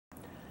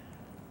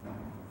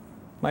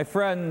My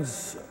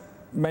friends,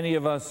 many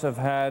of us have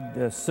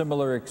had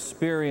similar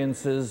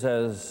experiences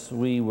as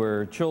we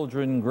were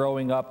children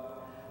growing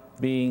up,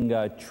 being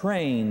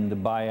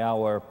trained by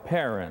our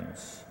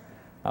parents.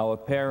 Our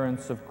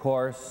parents, of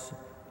course,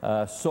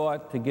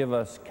 sought to give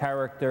us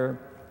character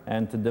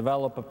and to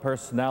develop a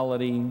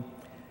personality.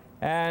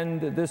 And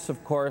this,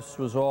 of course,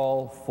 was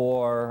all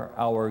for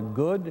our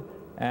good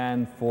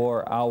and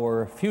for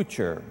our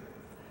future.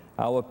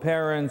 Our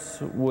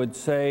parents would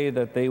say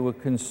that they were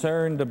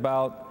concerned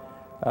about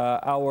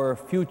our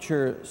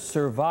future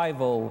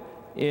survival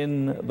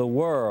in the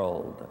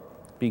world,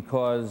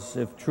 because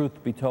if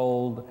truth be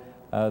told,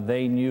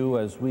 they knew,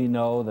 as we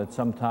know, that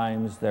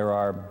sometimes there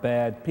are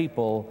bad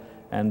people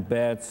and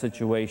bad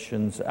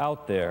situations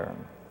out there.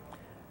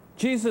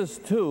 Jesus,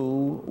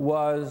 too,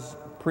 was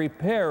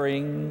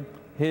preparing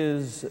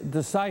his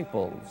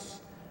disciples.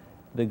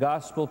 The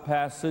gospel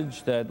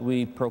passage that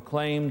we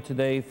proclaim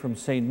today from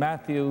St.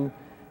 Matthew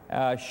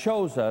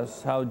shows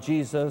us how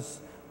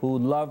Jesus, who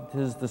loved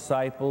his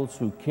disciples,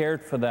 who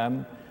cared for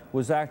them,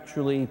 was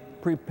actually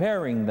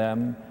preparing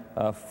them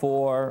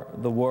for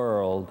the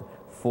world,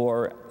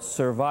 for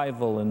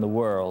survival in the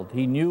world.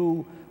 He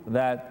knew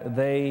that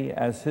they,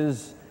 as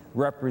his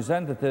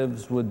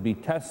representatives, would be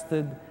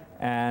tested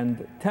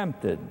and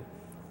tempted.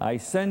 I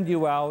send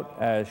you out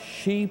as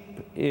sheep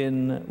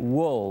in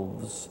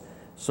wolves,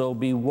 so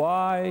be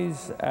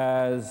wise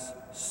as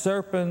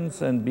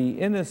serpents and be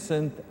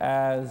innocent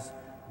as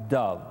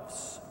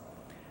doves.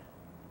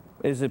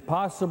 Is it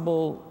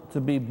possible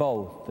to be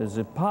both? Is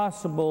it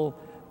possible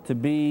to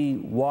be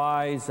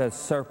wise as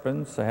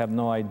serpents? I have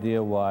no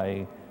idea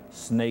why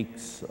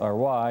snakes are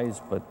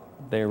wise, but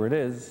there it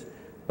is.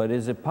 But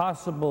is it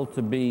possible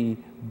to be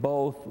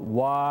both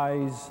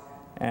wise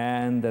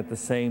and at the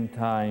same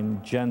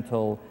time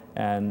gentle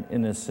and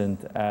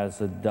innocent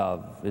as a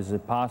dove? Is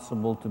it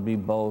possible to be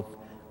both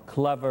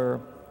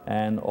clever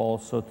and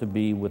also to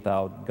be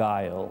without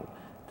guile,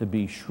 to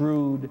be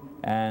shrewd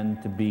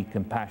and to be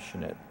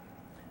compassionate?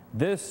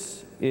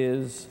 This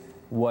is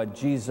what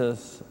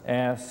Jesus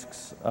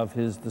asks of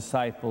his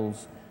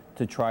disciples,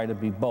 to try to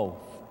be both,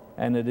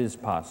 and it is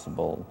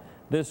possible.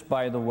 This,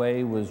 by the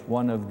way, was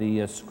one of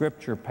the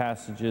scripture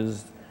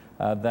passages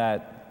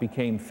that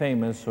became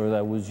famous, or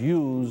that was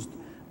used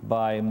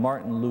by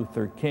Martin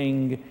Luther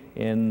King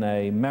in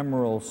a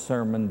memorable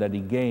sermon that he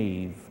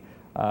gave,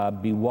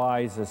 be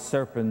wise as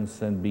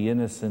serpents and be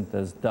innocent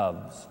as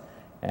doves.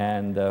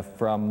 And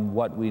from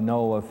what we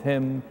know of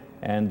him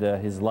and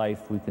his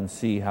life, we can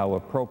see how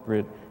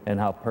appropriate and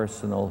how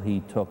personal he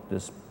took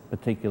this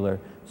particular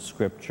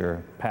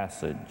scripture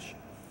passage.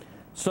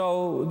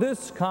 So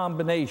this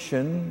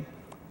combination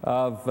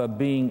of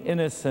being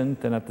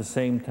innocent and at the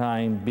same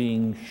time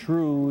being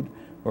shrewd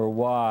or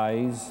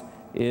wise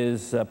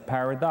is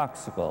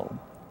paradoxical.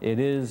 It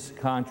is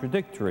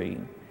contradictory.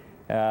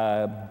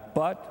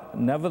 But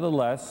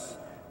nevertheless,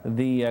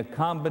 the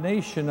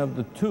combination of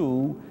the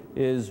two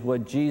is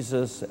what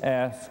Jesus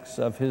asks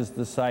of his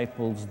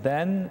disciples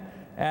then,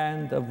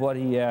 and of what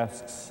he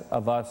asks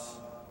of us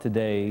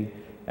today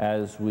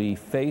as we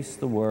face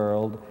the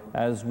world,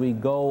 as we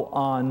go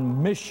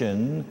on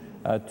mission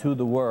to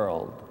the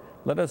world.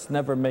 Let us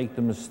never make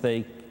the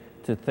mistake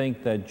to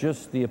think that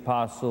just the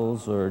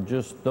apostles or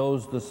just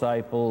those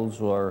disciples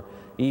or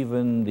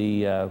even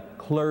the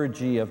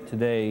clergy of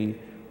today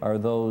are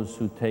those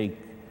who take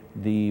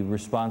the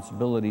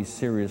responsibility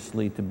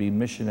seriously to be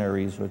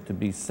missionaries or to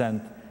be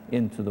sent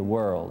into the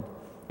world.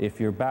 If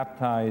you're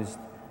baptized,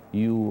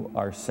 you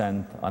are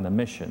sent on a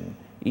mission.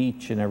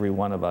 Each and every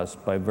one of us,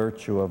 by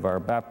virtue of our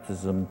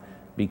baptism,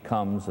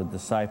 becomes a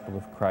disciple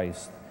of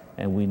Christ,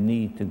 and we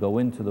need to go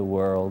into the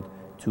world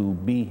to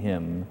be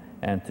him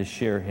and to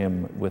share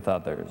him with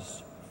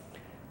others.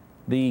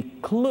 The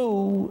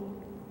clue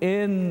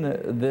in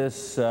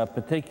this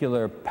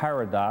particular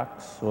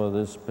paradox, or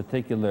this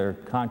particular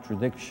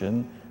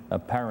contradiction,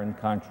 apparent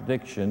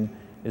contradiction,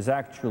 is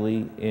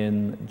actually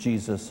in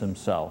Jesus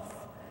himself.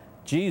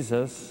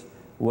 Jesus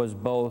was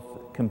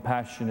both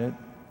compassionate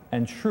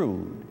and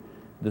shrewd.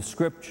 The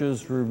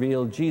scriptures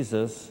reveal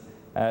Jesus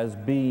as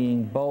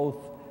being both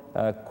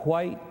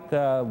quite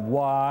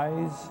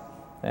wise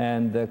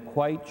and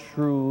quite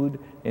shrewd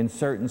in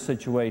certain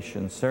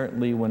situations,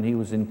 certainly when he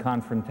was in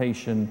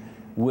confrontation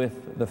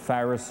with the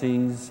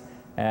Pharisees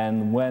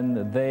and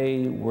when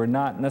they were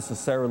not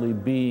necessarily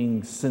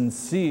being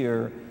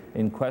sincere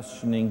in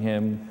questioning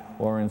him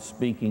or in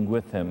speaking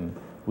with him.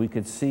 We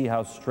could see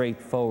how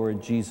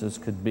straightforward Jesus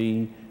could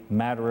be,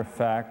 matter of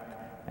fact,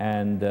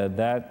 and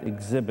that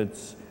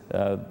exhibits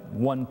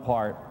one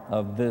part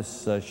of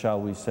this, shall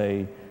we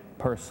say,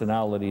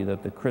 personality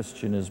that the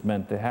Christian is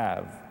meant to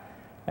have.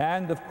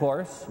 And of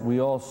course, we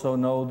also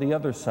know the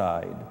other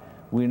side.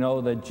 We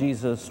know that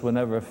Jesus,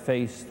 whenever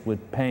faced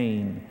with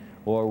pain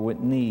or with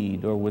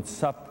need or with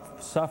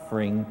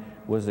suffering,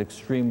 was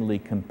extremely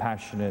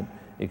compassionate,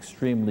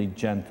 extremely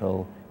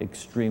gentle,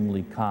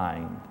 extremely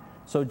kind.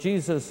 So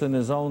Jesus in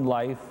his own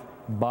life,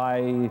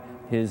 by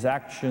his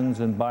actions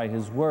and by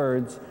his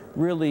words,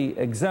 really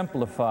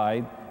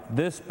exemplified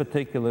this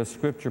particular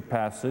scripture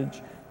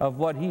passage of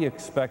what he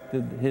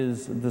expected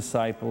his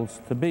disciples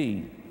to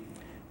be.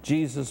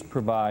 Jesus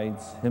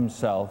provides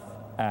himself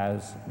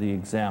as the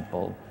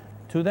example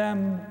to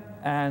them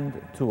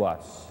and to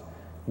us.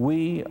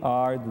 We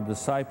are the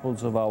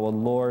disciples of our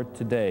Lord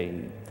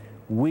today.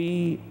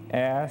 We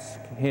ask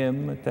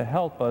him to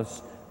help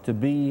us to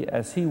be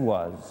as he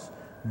was,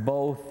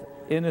 both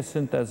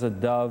innocent as a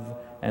dove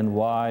and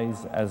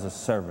wise as a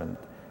servant,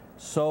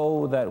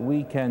 so that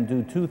we can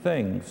do two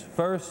things.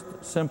 First,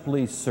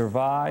 simply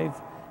survive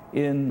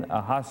in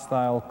a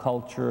hostile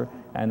culture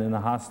and in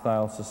a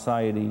hostile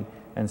society,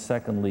 and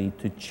secondly,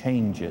 to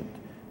change it.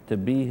 To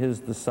be his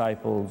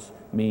disciples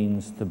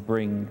means to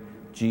bring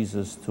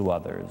Jesus to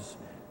others.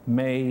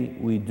 May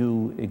we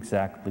do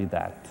exactly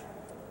that.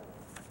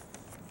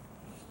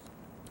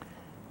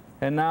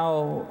 And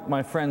now,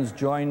 my friends,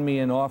 join me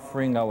in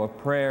offering our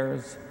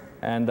prayers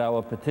and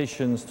our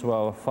petitions to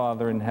our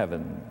Father in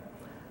heaven.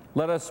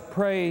 Let us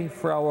pray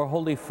for our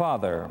Holy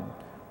Father,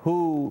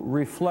 who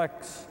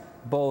reflects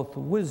both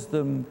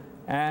wisdom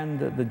and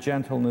the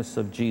gentleness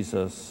of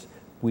Jesus.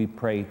 We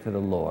pray to the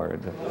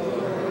Lord.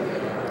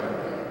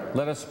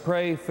 Let us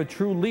pray for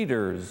true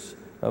leaders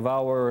of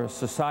our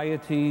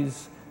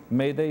societies.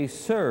 May they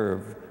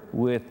serve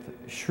with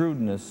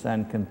shrewdness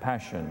and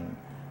compassion.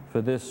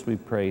 For this we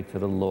pray to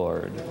the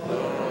Lord.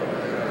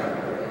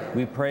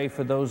 We pray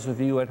for those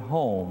of you at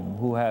home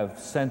who have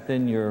sent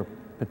in your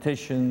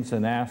petitions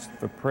and asked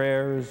for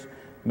prayers.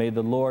 May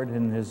the Lord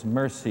in his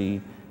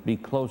mercy be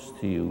close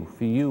to you.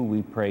 For you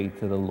we pray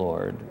to the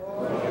Lord.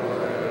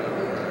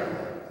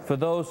 For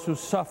those who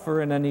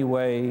suffer in any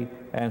way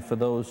and for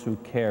those who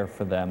care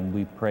for them,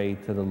 we pray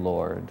to the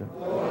Lord.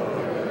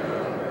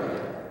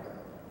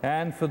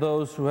 And for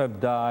those who have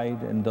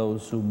died and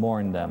those who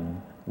mourn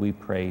them, we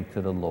pray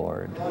to the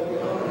Lord.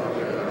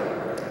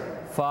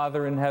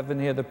 Father in heaven,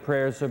 hear the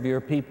prayers of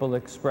your people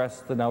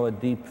expressed in our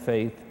deep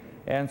faith.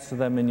 Answer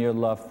them in your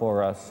love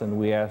for us, and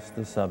we ask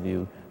this of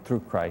you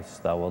through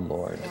Christ our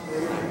Lord.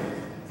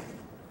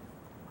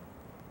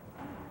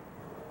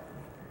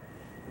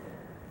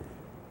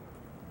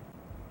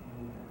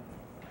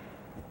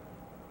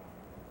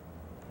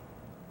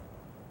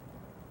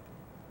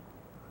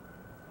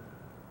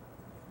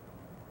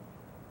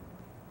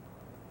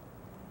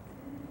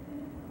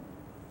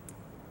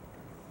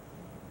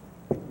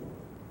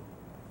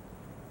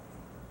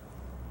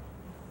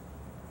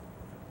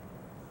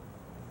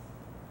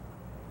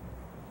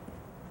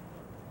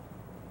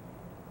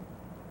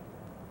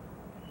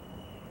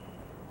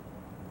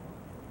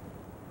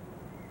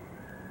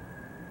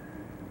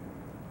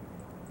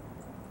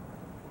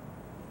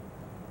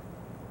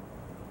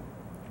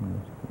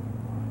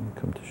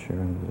 Come to share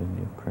in the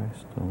divinity of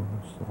Christ, all of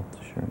us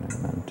to share in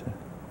amen.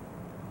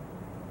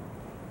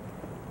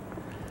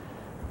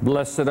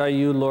 Blessed are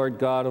you, Lord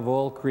God of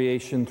all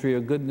creation. Through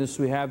your goodness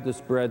we have this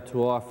bread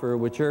to offer,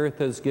 which earth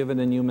has given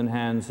and human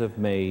hands have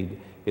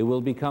made. It will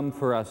become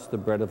for us the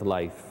bread of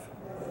life.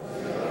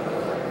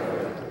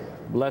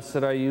 Blessed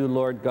are you,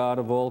 Lord God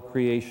of all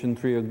creation.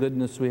 Through your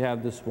goodness we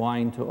have this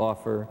wine to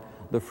offer,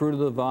 the fruit of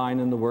the vine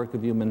and the work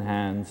of human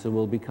hands. It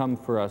will become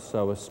for us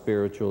our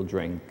spiritual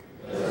drink.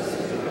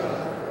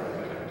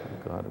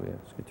 God, we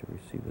ask you to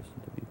receive us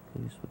and to be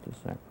pleased with the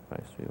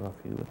sacrifice we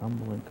offer you with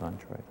humble and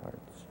contrite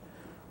hearts.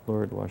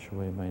 Lord, wash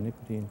away my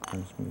iniquity and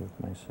cleanse me with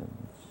my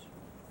sins.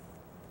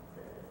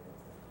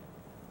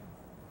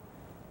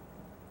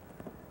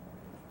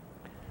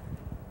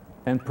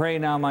 And pray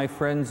now, my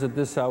friends, that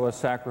this our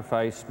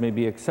sacrifice may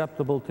be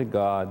acceptable to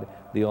God,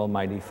 the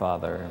Almighty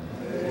Father.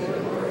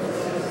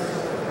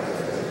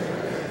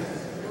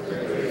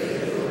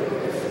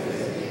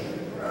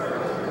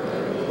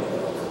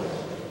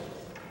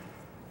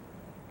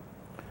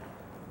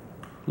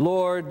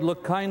 Lord,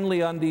 look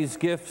kindly on these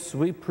gifts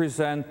we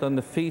present on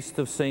the feast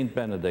of Saint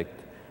Benedict.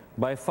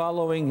 By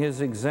following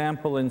his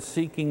example and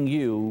seeking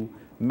you,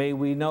 may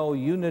we know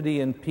unity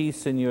and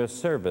peace in your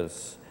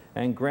service,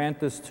 and grant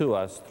this to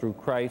us through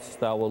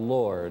Christ our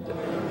Lord.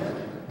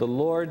 Amen. The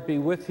Lord be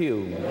with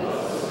you.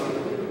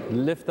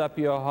 Lift up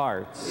your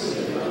hearts.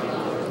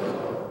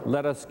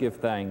 Let us give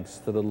thanks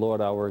to the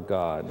Lord our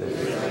God.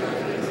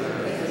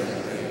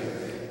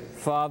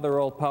 Father,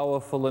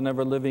 all-powerful and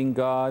ever-living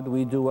God,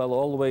 we do well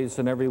always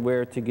and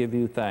everywhere to give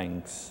you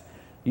thanks.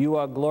 You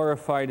are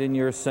glorified in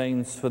your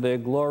saints, for their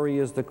glory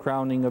is the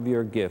crowning of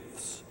your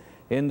gifts.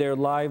 In their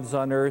lives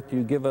on earth,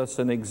 you give us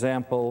an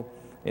example.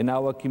 In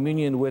our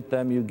communion with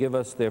them, you give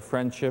us their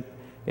friendship.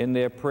 In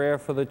their prayer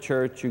for the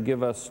church, you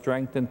give us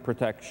strength and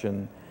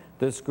protection.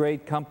 This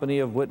great company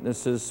of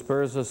witnesses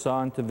spurs us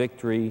on to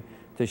victory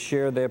to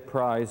share their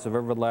prize of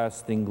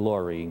everlasting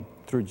glory.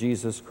 Through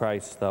Jesus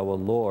Christ our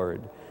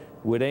Lord.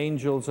 With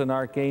angels and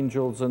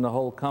archangels and the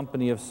whole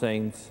company of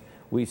saints,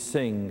 we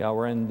sing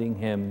our ending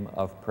hymn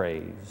of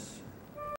praise.